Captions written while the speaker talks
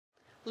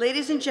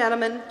Ladies and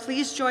gentlemen,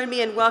 please join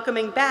me in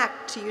welcoming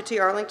back to UT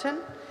Arlington,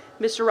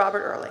 Mr.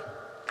 Robert Earley.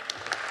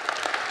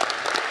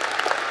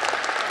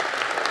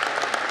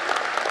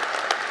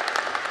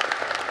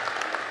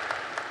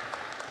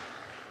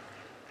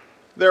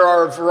 There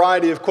are a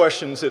variety of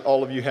questions that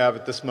all of you have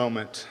at this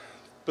moment,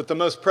 but the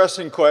most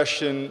pressing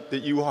question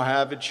that you will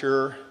have at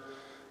your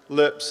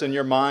lips and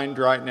your mind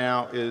right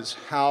now is,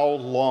 how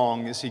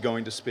long is he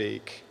going to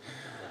speak?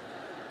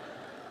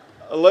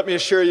 Let me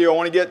assure you, I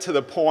want to get to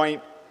the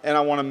point, and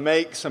I want to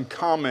make some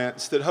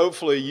comments that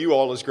hopefully you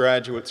all as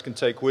graduates can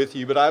take with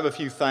you, but I have a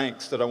few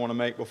thanks that I want to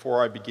make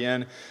before I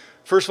begin.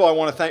 First of all, I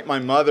want to thank my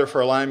mother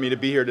for allowing me to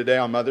be here today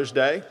on Mother's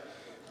Day.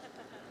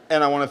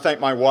 And I want to thank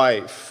my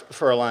wife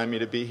for allowing me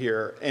to be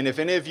here. And if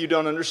any of you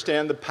don't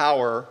understand the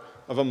power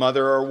of a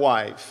mother or a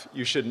wife,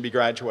 you shouldn't be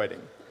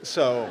graduating.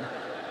 So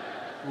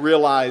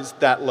realize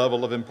that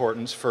level of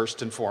importance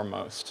first and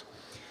foremost.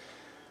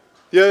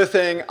 The other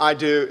thing I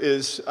do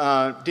is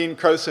Dean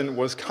Croson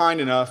was kind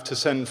enough to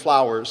send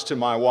flowers to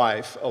my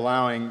wife,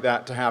 allowing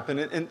that to happen.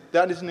 And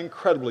that is an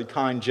incredibly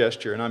kind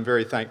gesture, and I'm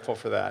very thankful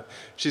for that.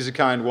 She's a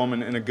kind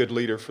woman and a good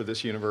leader for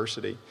this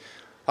university.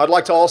 I'd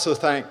like to also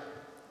thank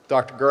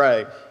Dr.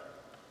 Gray.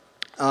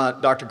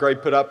 Dr. Gray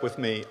put up with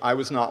me. I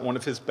was not one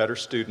of his better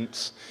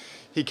students.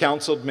 He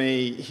counseled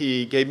me,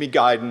 he gave me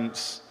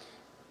guidance,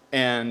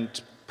 and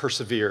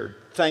persevered.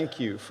 Thank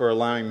you for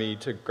allowing me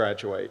to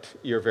graduate.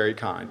 You're very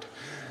kind.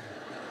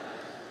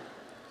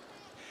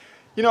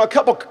 You know, a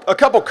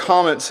couple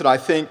comments that I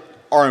think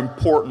are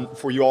important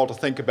for you all to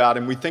think about,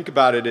 and we think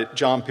about it at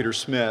John Peter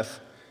Smith,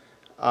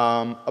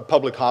 a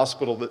public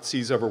hospital that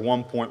sees over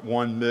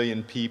 1.1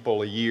 million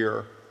people a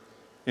year,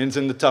 and is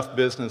in the tough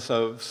business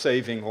of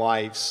saving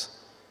lives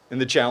and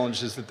the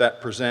challenges that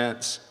that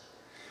presents.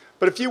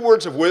 But a few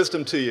words of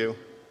wisdom to you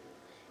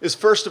is,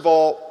 first of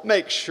all,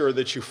 make sure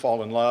that you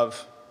fall in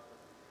love.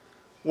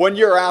 When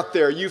you're out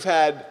there, you've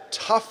had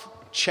tough,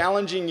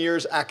 challenging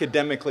years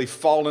academically,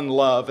 fall in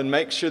love, and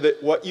make sure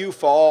that what you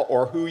fall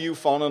or who you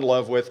fall in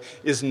love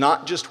with is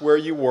not just where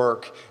you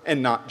work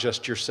and not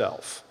just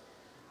yourself.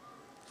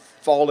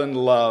 Fall in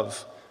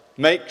love.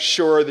 Make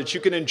sure that you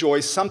can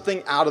enjoy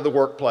something out of the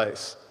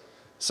workplace,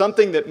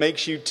 something that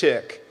makes you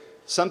tick,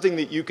 something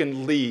that you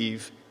can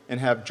leave and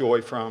have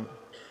joy from,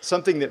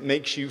 something that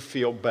makes you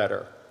feel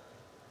better.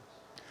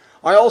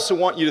 I also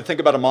want you to think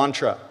about a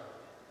mantra.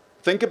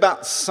 Think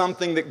about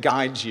something that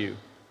guides you.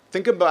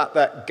 Think about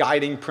that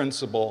guiding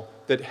principle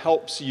that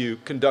helps you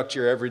conduct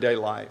your everyday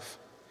life.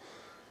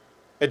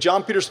 At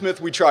John Peter Smith,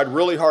 we tried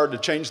really hard to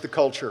change the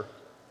culture.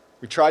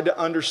 We tried to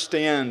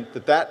understand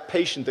that that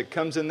patient that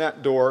comes in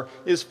that door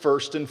is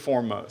first and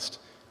foremost.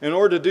 In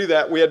order to do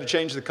that, we had to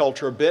change the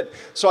culture a bit.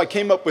 So I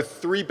came up with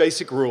 3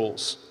 basic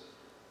rules,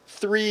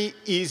 3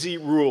 easy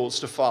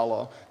rules to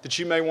follow that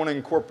you may want to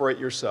incorporate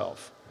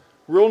yourself.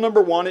 Rule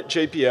number 1 at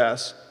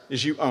JPS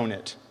is you own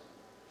it.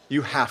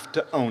 You have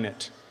to own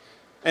it.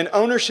 And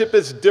ownership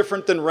is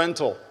different than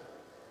rental.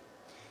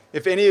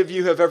 If any of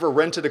you have ever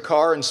rented a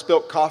car and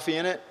spilt coffee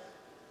in it,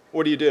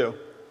 what do?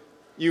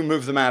 You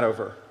move the mat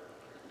over.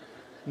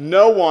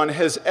 No one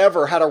has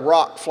ever had a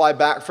rock fly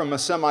back from a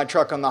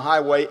semi-truck on the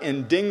highway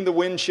and ding the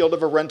windshield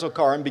of a rental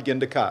car and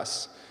begin to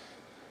cuss.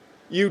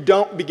 You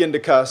don't begin to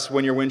cuss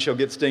when your windshield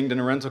gets dinged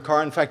in a rental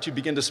car. In fact, you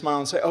begin to smile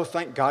and say, oh,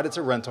 thank God it's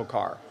a rental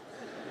car.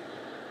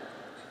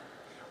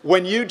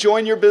 When you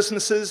join your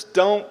businesses,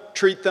 don't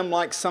treat them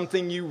like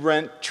something you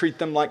rent, treat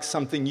them like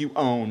something you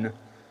own.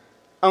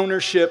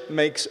 Ownership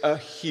makes a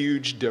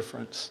huge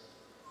difference.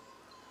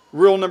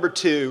 Rule number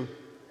 2,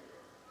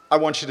 I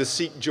want you to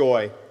seek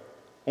joy.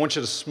 I want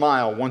you to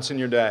smile once in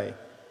your day.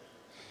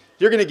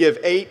 You're going to give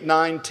 8,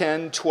 9,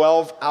 10,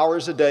 12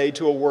 hours a day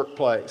to a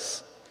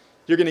workplace.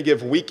 You're going to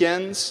give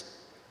weekends.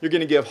 You're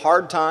going to give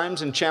hard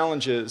times and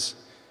challenges.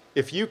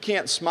 If you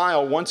can't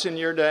smile once in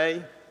your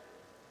day,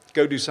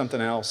 go do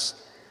something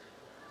else.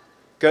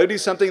 Go do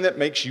something that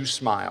makes you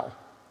smile.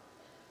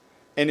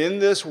 And in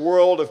this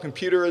world of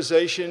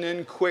computerization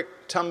and quick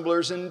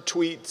tumblers and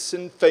tweets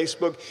and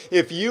Facebook,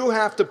 if you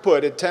have to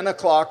put at 10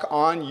 o'clock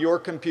on your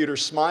computer,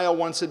 smile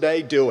once a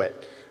day, do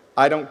it.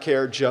 I don't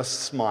care,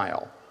 just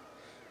smile.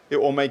 It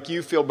will make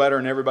you feel better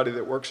and everybody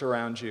that works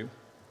around you.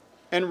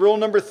 And rule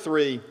number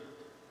 3,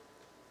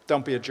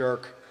 don't be a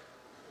jerk.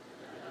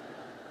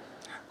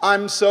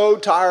 I'm so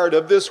tired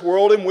of this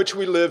world in which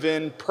we live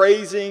in,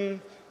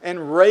 praising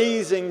and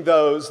raising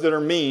those that are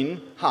mean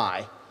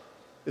high.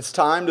 It's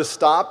time to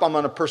stop. I'm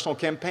on a personal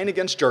campaign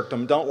against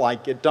jerkdom. Don't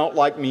like it. Don't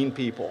like mean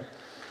people.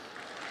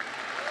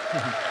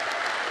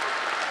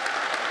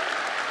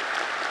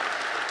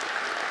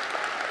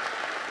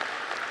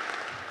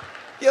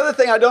 The other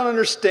thing I don't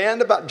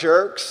understand about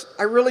jerks,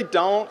 I really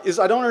don't, is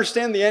I don't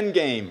understand the end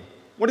game.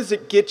 What does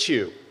it get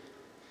you?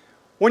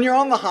 When you're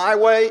on the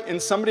highway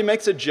and somebody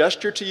makes a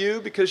gesture to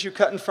you because you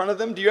cut in front of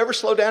them, do you ever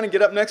slow down and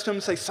get up next to them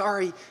and say,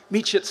 sorry,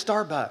 meet you at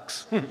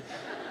Starbucks?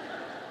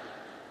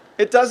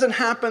 It doesn't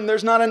happen.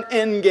 There's not an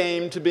end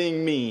game to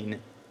being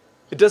mean.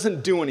 It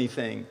doesn't do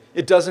anything.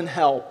 It doesn't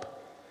help.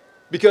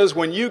 Because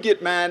when you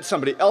get mad,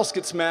 somebody else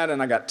gets mad,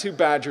 and I got 2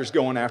 badgers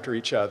going after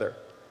each other.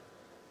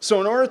 So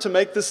in order to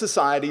make this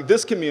society,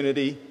 this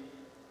community,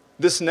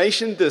 this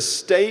nation, this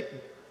state,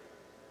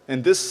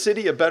 and this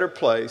city a better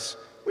place,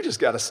 we just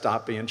got to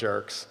stop being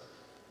jerks.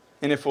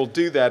 And if we'll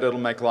do that, it'll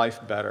make life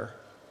better.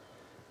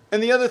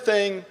 And the other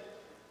thing,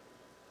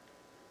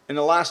 and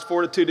the last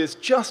fortitude, is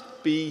just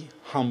be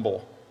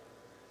humble.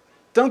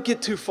 Don't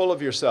get too full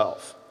of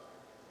yourself.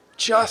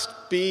 Just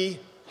be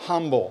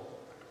humble.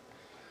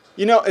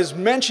 You know, as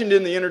mentioned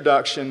in the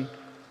introduction,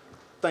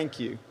 thank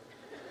you.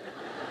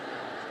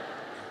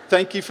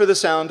 Thank you for the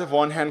sound of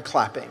one hand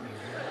clapping.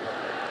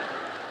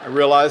 I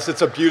realize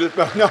it's a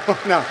beautiful, no.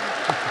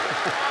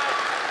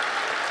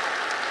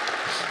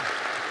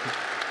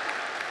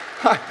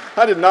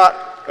 I did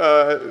not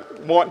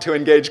want to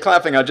engage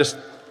clapping. I just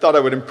thought I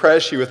would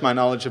impress you with my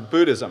knowledge of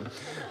Buddhism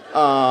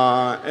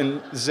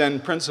and Zen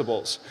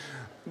principles.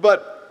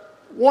 But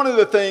one of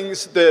the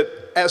things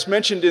that, as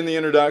mentioned in the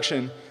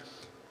introduction,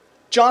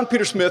 John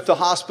Peter Smith, the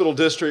hospital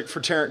district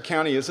for Tarrant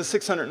County, is a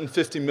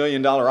 $650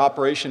 million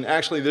operation.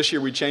 Actually, this year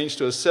we changed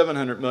to a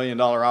 $700 million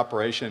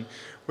operation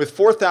with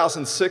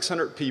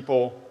 4,600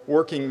 people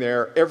working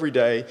there every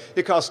day.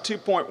 It costs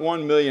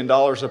 $2.1 million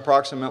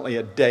approximately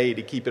a day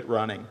to keep it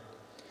running.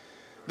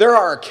 There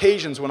are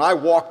occasions when I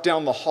walk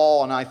down the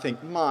hall and I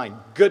think, my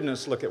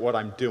goodness, look at what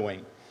I'm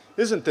doing.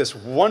 Isn't this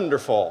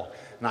wonderful?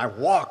 And I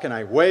walk and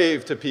I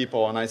wave to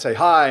people and I say,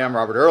 hi, I'm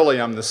Robert Earley,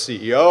 I'm the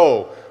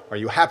CEO. Are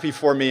you happy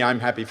for me?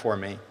 I'm happy for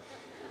me.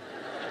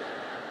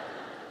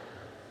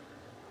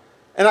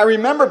 And I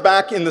remember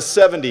back in the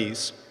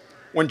 70s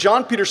when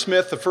John Peter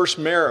Smith, the first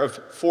mayor of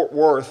Fort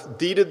Worth,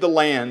 deeded the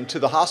land to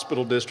the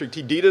hospital district.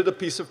 He deeded a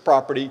piece of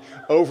property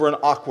over an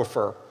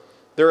aquifer.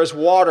 There is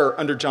water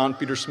under John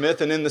Peter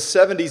Smith, and in the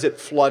 70s it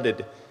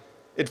flooded.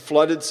 It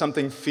flooded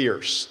something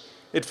fierce.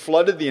 It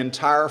flooded the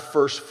entire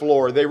first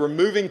floor. They were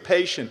moving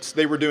patients.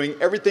 They were doing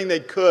everything they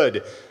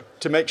could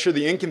to make sure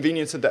the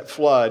inconvenience of that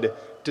flood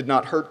did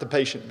not hurt the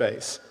patient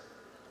base.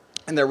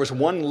 And there was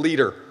one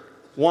leader,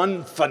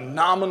 one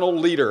phenomenal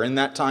leader in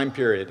that time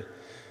period.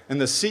 And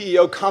the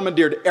CEO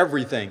commandeered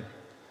everything.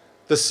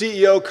 The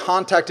CEO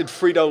contacted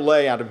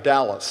Frito-Lay out of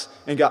Dallas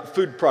and got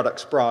food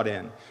products brought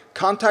in.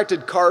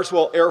 Contacted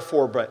Carswell Air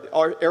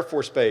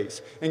Force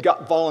Base and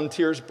got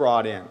volunteers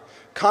brought in.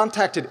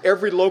 Contacted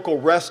every local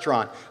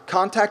restaurant.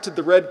 Contacted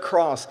the Red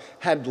Cross,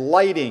 had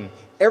lighting,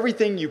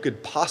 everything you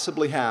could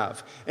possibly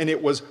have. And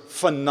it was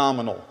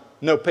phenomenal.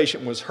 No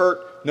patient was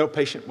hurt, no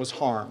patient was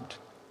harmed.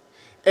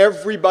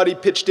 Everybody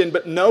pitched in,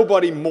 but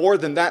nobody more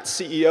than that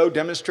CEO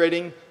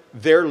demonstrating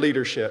their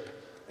leadership.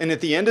 And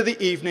at the end of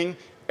the evening,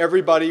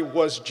 everybody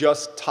was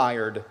just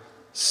tired,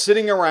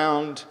 sitting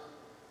around,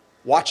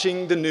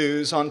 watching the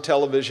news on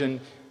television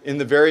in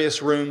the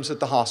various rooms at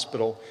the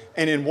hospital.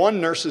 And in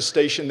one nurse's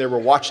station, they were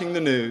watching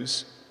the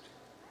news,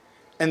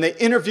 and they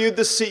interviewed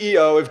the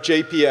CEO of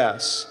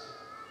JPS,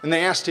 and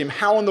they asked him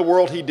how in the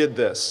world he did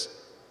this.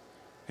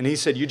 And he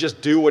said, you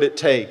just do what it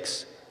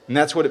takes. And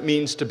that's what it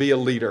means to be a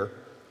leader.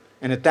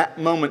 And at that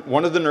moment,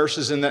 one of the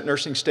nurses in that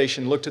nursing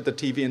station looked at the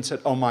TV and said,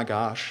 oh my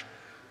gosh.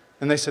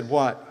 And they said,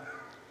 what?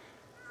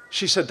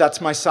 She said, that's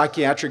my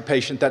psychiatric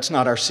patient. That's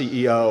not our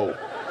CEO.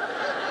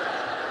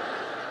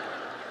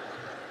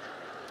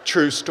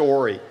 True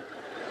story.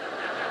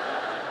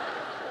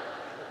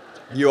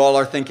 You all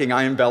are thinking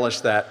I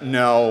embellished that.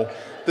 No.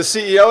 The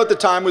CEO at the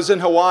time was in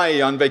Hawaii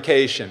on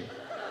vacation.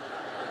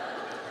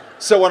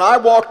 So when I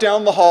walk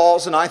down the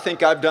halls and I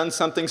think I've done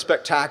something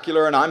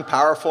spectacular and I'm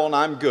powerful and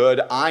I'm good,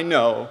 I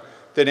know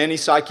that any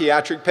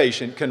psychiatric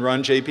patient can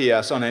run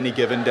JPS on any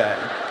given day.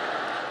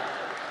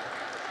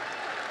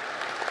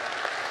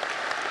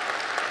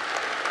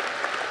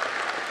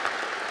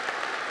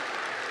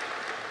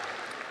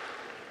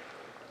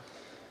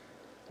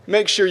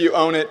 Make sure you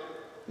own it.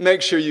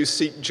 Make sure you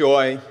seek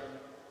joy.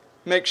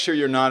 Make sure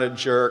you're not a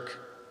jerk.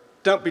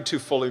 Don't be too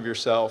full of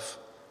yourself,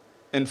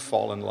 and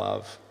fall in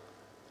love.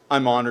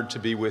 I'm honored to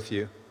be with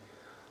you.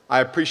 I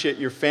appreciate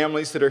your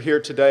families that are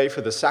here today for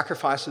the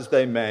sacrifices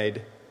they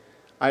made.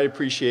 I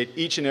appreciate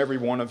each and every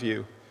one of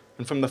you.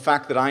 And from the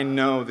fact that I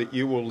know that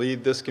you will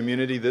lead this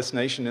community, this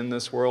nation, and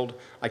this world,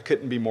 I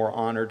couldn't be more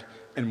honored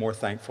and more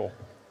thankful.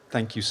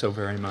 Thank you so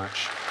very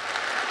much.